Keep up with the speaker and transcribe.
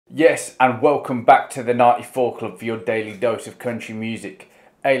Yes, and welcome back to the 94 Club for your daily dose of country music.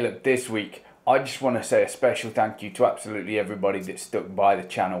 Hey look, this week I just want to say a special thank you to absolutely everybody that stuck by the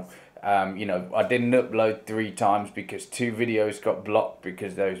channel. I didn't upload 3 times because 2 videos got blocked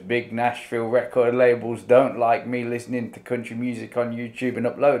because those big Nashville record labels don't like me listening to country music on YouTube and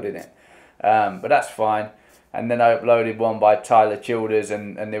uploading it. But that's fine. And then I uploaded one by Tyler Childers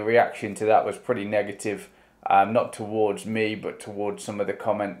and the reaction to that was pretty negative. Not towards me, but towards some of the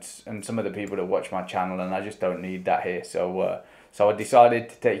comments and some of the people that watch my channel, and I just don't need that here. So I decided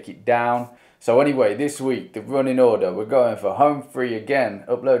to take it down. So anyway, this week, the running order, we're going for Home Free again,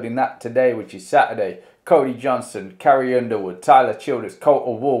 uploading that today, which is Saturday. Cody Johnson, Carrie Underwood, Tyler Childers,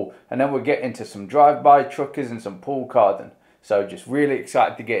 Colter Wall, and then we'll get into some drive-by truckers and some Paul Carden. So just really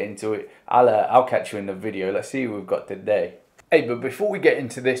excited to get into it. I'll catch you in the video. Let's see who we've got today. Hey, but before we get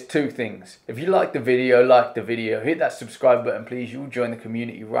into this, 2 things. If you like the video, hit that subscribe button, please. You'll join the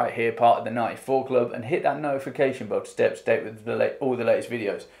community right here, part of the 94 Club, and hit that notification bell to stay up to date with all the latest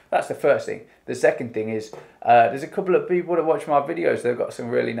videos. That's the first thing. The second thing is, there's a couple of people that watch my videos. They've got some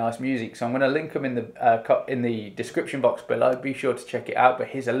really nice music, so I'm going to link them in the description box below. Be sure to check it out, but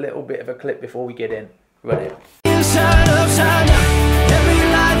here's a little bit of a clip before we get in. Run it. Inside, upside down, every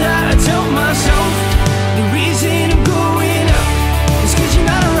lie that I tell myself, the reason I'm going you're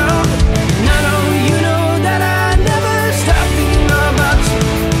not around, and I know you know that I never stop thinking about you,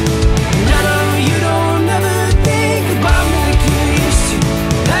 and I know you don't ever think about me like you used to,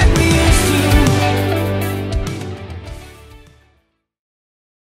 like we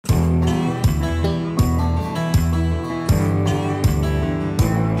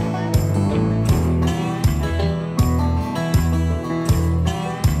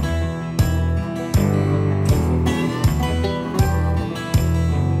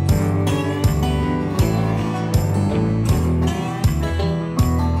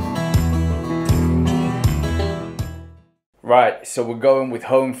Right, so we're going with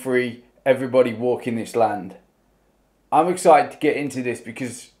Home Free, Everybody Walkin This Land. I'm excited to get into this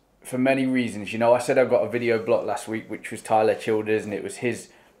because for many reasons. I said I got a video blocked last week, which was Tyler Childers, and it was his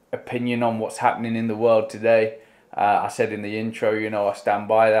opinion on what's happening in the world today. I said in the intro, I stand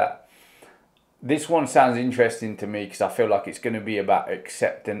by that. This one sounds interesting to me because I feel like it's going to be about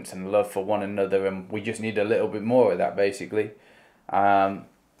acceptance and love for one another, and we just need a little bit more of that, basically.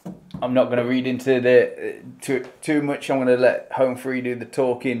 I'm not going to read into too much. I'm going to let Home Free do the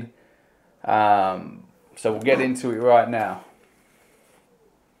talking. So we'll get into it right now.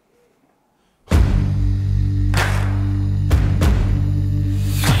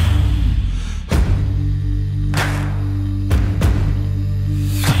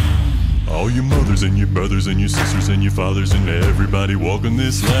 All your mothers and your brothers and your sisters and your fathers and everybody walking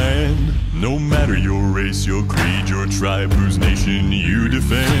this land. No matter your race, your creed, your tribe, whose nation you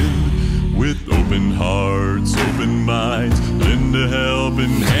defend. With open hearts, open minds, lend a helping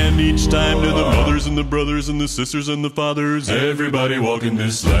hand each time to the mothers and the brothers and the sisters and the fathers. Everybody walking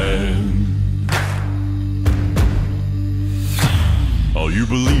this land. All you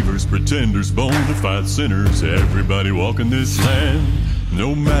believers, pretenders, bona fide sinners, everybody walking this land.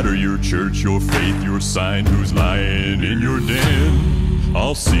 No matter your church, your faith, your sign, who's lying in your den.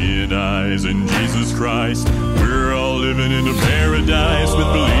 All seeing eyes in Jesus Christ. We're all living in a paradise with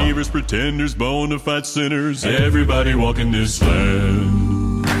believers, pretenders, bona fide sinners. Everybody walking this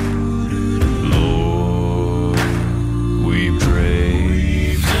land. Lord, we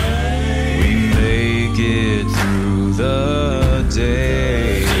pray, we make it through the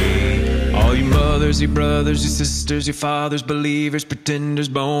day. All you mothers, your brothers, your sisters, your fathers, believers, pretenders,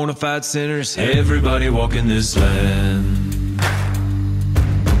 bona fide sinners. Everybody walking this land.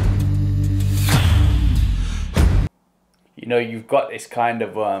 You've got this kind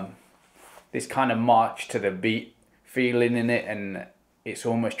of march to the beat feeling in it, and it's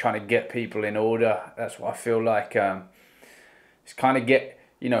almost trying to get people in order. That's what I feel like. It's kind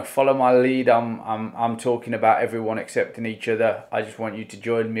of follow my lead. I'm talking about everyone accepting each other. I just want you to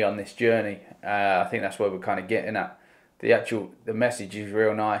join me on this journey. I think that's where we're kind of getting at. The message is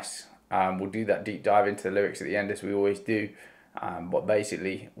real nice. We'll do that deep dive into the lyrics at the end, as we always do. But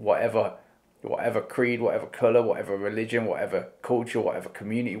basically, whatever creed, whatever colour, whatever religion, whatever culture, whatever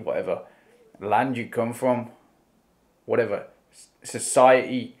community, whatever land you come from, whatever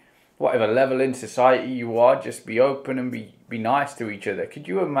society, whatever level in society you are, just be open and be nice to each other. Could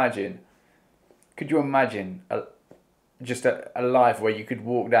you imagine just a life where you could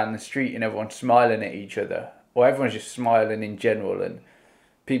walk down the street and everyone's smiling at each other, or everyone's just smiling in general and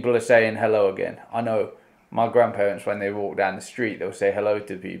people are saying hello again? I know my grandparents, when they walk down the street, they'll say hello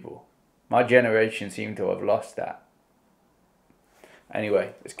to people. My generation seemed to have lost that.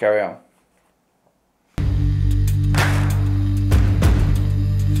 Anyway, let's carry on.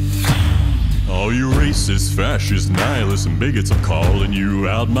 All you racist, fascist, nihilists, and bigots, I'm calling you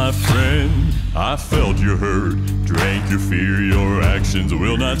out, my friend. I felt your hurt, drank your fear, your actions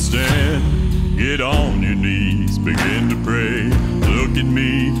will not stand. Get on your knees, begin to pray. Look at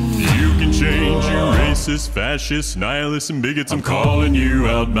me, you can change. You racist, fascist, nihilists, and bigots, I'm calling you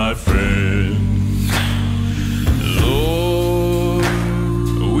out, my friend. Lord,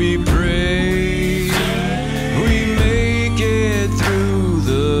 we pray we make it through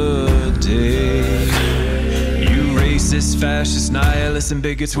the day. You racist, fascist, nihilists, and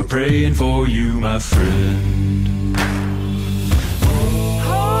bigots, we're praying for you, my friend.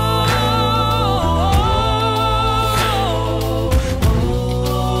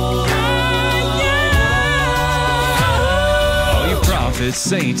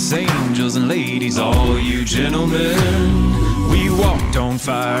 Saints, angels, and ladies, all you gentlemen. We walked on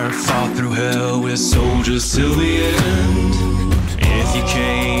fire, fought through hell with soldiers till the end. If you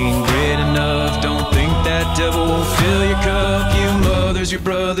can't get enough, don't think that devil won't fill your cup. You mothers, your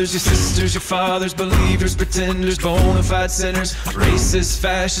brothers, your sisters, your fathers, believers, pretenders, bona fide sinners, racists,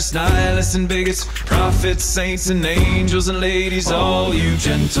 fascists, nihilists, and bigots, prophets, saints, and angels, and ladies, all you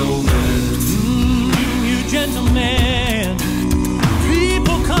gentlemen. You gentlemen,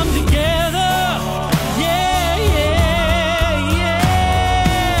 people come together. Yeah, yeah,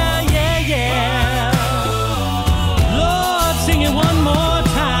 yeah, yeah, yeah. Lord, sing it one more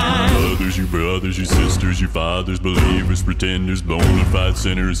time. Mothers, you brothers, you sisters, you fathers, believers, pretenders, bona fide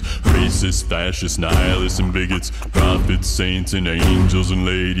sinners, racists, fascists, nihilists, and bigots, prophets, saints, and angels, and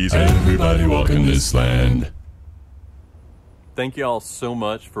ladies, everybody walking this land. Thank you all so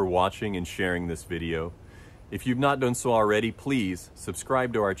much for watching and sharing this video. If you've not done so already, please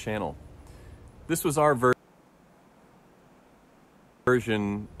subscribe to our channel. This was our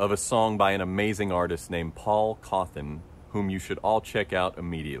version of a song by an amazing artist named Paul Cawthon, whom you should all check out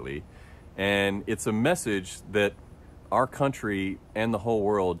immediately. And it's a message that our country and the whole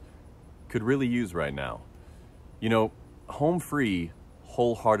world could really use right now. You know, Home Free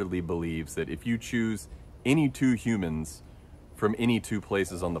wholeheartedly believes that if you choose any two humans from any two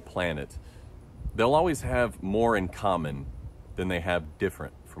places on the planet, they'll always have more in common than they have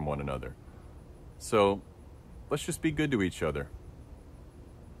different from one another. So let's just be good to each other.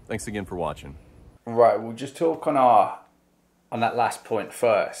 Thanks again for watching. Right, we'll just talk on that last point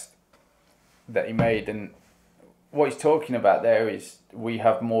first that he made, and what he's talking about there is we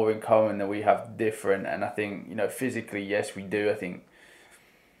have more in common than we have different. And I think, you know, physically, yes, we do. I think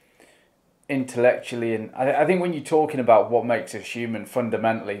intellectually, and I think when you're talking about what makes us human,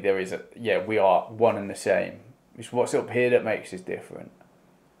 fundamentally there is we are one and the same. It's what's up here that makes us different.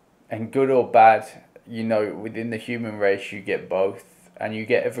 And good or bad, you know, within the human race you get both, and you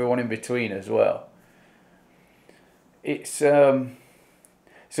get everyone in between as well. It's a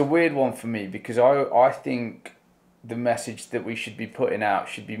weird one for me, because I think the message that we should be putting out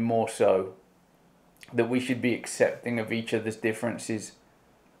should be more so that we should be accepting of each other's differences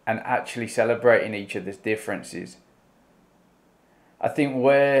and actually celebrating each other's differences. I think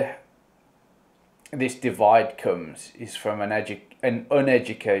where this divide comes is from an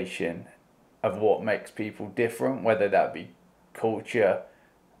uneducation of what makes people different, whether that be culture,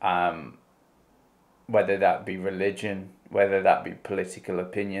 whether that be religion, whether that be political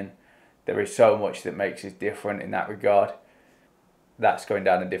opinion. There is so much that makes us different in that regard. That's going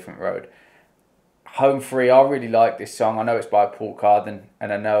down a different road. Home Free, I really like this song. I know it's by Paul Cawthon,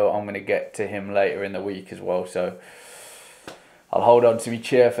 and I know I'm going to get to him later in the week as well, so I'll hold on to my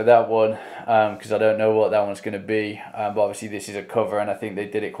chair for that one, because I don't know what that one's going to be. But obviously this is a cover, and I think they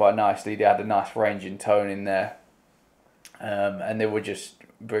did it quite nicely. They had a nice range and tone in there, and they were just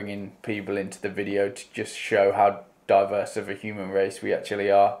bringing people into the video to just show how diverse of a human race we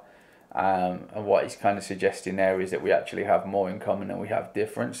actually are. And what he's kind of suggesting there is that we actually have more in common than we have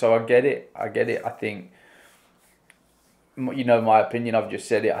different. So I get it. I think, you know, my opinion, I've just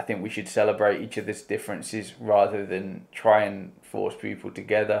said it. I think we should celebrate each other's differences rather than try and force people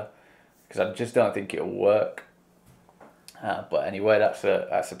together, because I just don't think it'll work. But anyway, that's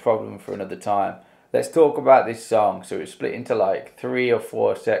a problem for another time. Let's talk about this song. So it's split into like 3 or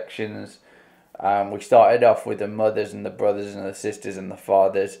 4 sections. We started off with the mothers and the brothers and the sisters and the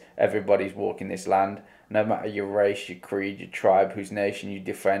fathers. Everybody's walking this land, no matter your race, your creed, your tribe, whose nation you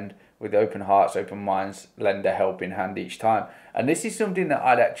defend. With open hearts, open minds, lend a helping hand each time. And this is something that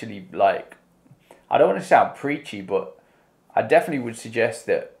I'd actually like. I don't want to sound preachy, but I definitely would suggest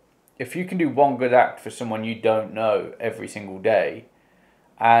that if you can do one good act for someone you don't know every single day,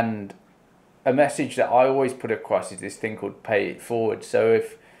 and a message that I always put across is this thing called pay it forward. So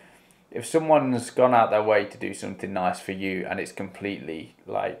if someone's gone out their way to do something nice for you and it's completely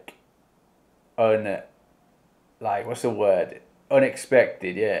like what's the word?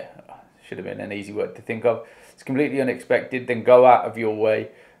 Unexpected, yeah. Should have been an easy word to think of. It's completely unexpected, then go out of your way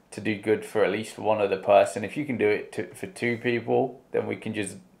to do good for at least one other person. If you can do it for 2 people, then we can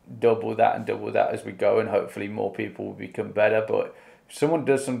just double that and double that as we go, and hopefully more people will become better. But if someone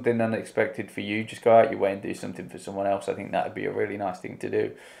does something unexpected for you, just go out your way and do something for someone else. I think that would be a really nice thing to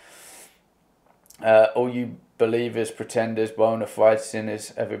do. All you believers, pretenders, bona fide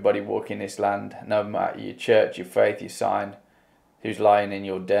sinners, everybody walking this land, no matter your church, your faith, your sign, who's lying in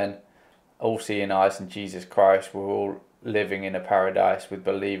your den, all seeing eyes in Jesus Christ, we're all living in a paradise with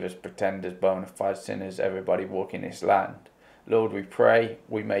believers, pretenders, bona fide sinners, everybody walking this land. Lord, we pray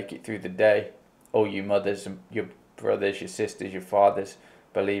we make it through the day. All you mothers, your brothers, your sisters, your fathers,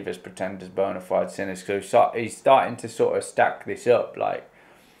 believers, pretenders, bona fide sinners. So he's starting to sort of stack this up. Like,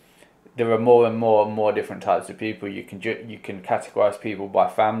 there are more and more different types of people. You can categorize people by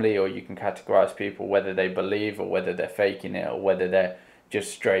family, or you can categorize people whether they believe or whether they're faking it or whether they're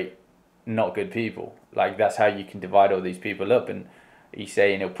just straight not good people. Like, that's how you can divide all these people up. And he's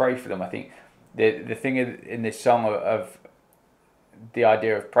saying he'll pray for them. I think the thing in this song of the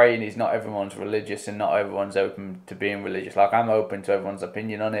idea of praying is not everyone's religious and not everyone's open to being religious. Like, I'm open to everyone's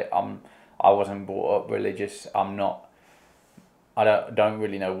opinion on it. I wasn't brought up religious. I don't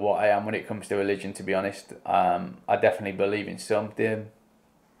really know what I am when it comes to religion, to be honest. I definitely believe in something.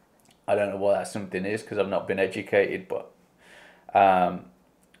 I don't know what that something is because I've not been educated, but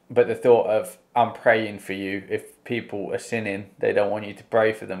the thought of I'm praying for you, if people are sinning, they don't want you to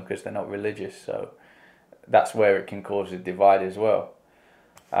pray for them because they're not religious. So that's where it can cause a divide as well.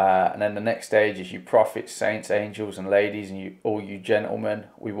 And then the next stage is you prophets, saints, angels and ladies, and all you gentlemen.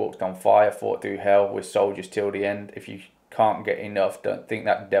 We walked on fire, fought through hell, we're soldiers till the end. If you can't get enough, don't think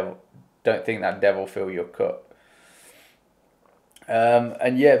that devil fill your cup.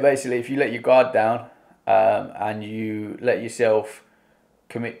 And yeah, basically, if you let your guard down and you let yourself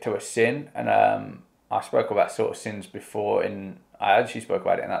commit to a sin, and I spoke about sort of sins before, I actually spoke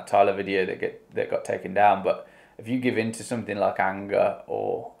about it in that Tyler video that got taken down. But if you give in to something like anger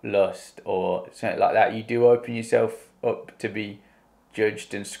or lust or something like that, you do open yourself up to be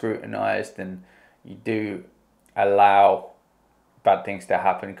judged and scrutinized, and you do allow bad things to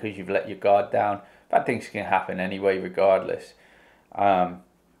happen because you've let your guard down. Bad things can happen anyway, regardless.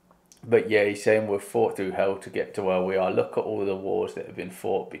 But yeah, he's saying we've fought through hell to get to where we are. Look at all the wars that have been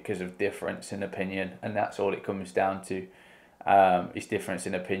fought because of difference in opinion, and that's all it comes down to. Is difference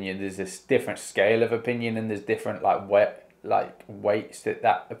in opinion. There's this different scale of opinion, and there's different weights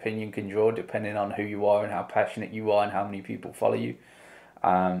that opinion can draw depending on who you are and how passionate you are and how many people follow you.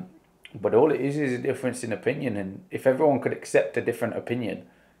 But all it is a difference in opinion, and if everyone could accept a different opinion,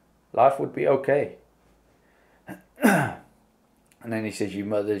 life would be okay. And then he says, you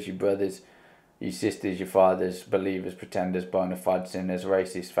mothers, you brothers, you sisters, your fathers, believers, pretenders, bona fide sinners,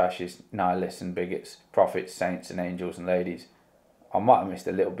 racists, fascists, nihilists and bigots, prophets, saints and angels and ladies. I might have missed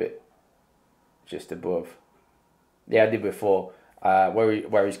a little bit just above. Yeah, I did before,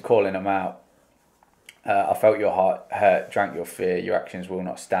 where he's calling them out. I felt your heart hurt, drank your fear, your actions will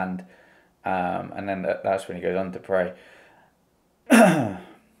not stand. And then that's when he goes on to pray.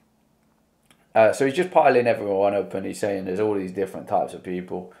 So he's just piling everyone up, and he's saying there's all these different types of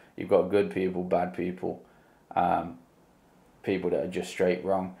people. You've got good people, bad people, people that are just straight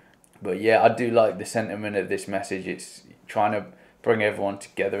wrong. But yeah, I do like the sentiment of this message. It's trying to bring everyone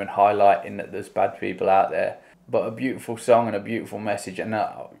together and highlighting that there's bad people out there. But a beautiful song and a beautiful message. And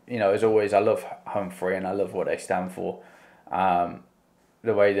as always, I love Humphrey and I love what they stand for. The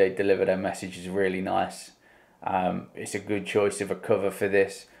way they deliver their message is really nice. It's a good choice of a cover for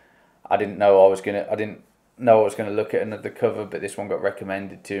this. I didn't know I was gonna look at another cover, but this one got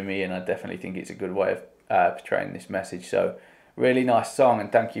recommended to me, and I definitely think it's a good way of portraying this message. So, really nice song,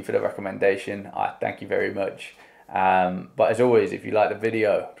 and thank you for the recommendation. I thank you very much. But as always, if you like the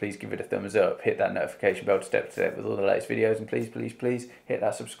video, please give it a thumbs up, hit that notification bell to stay up to date with all the latest videos, and please hit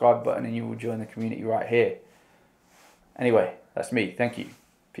that subscribe button, and you will join the community right here. Anyway, that's me. Thank you.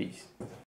 Peace.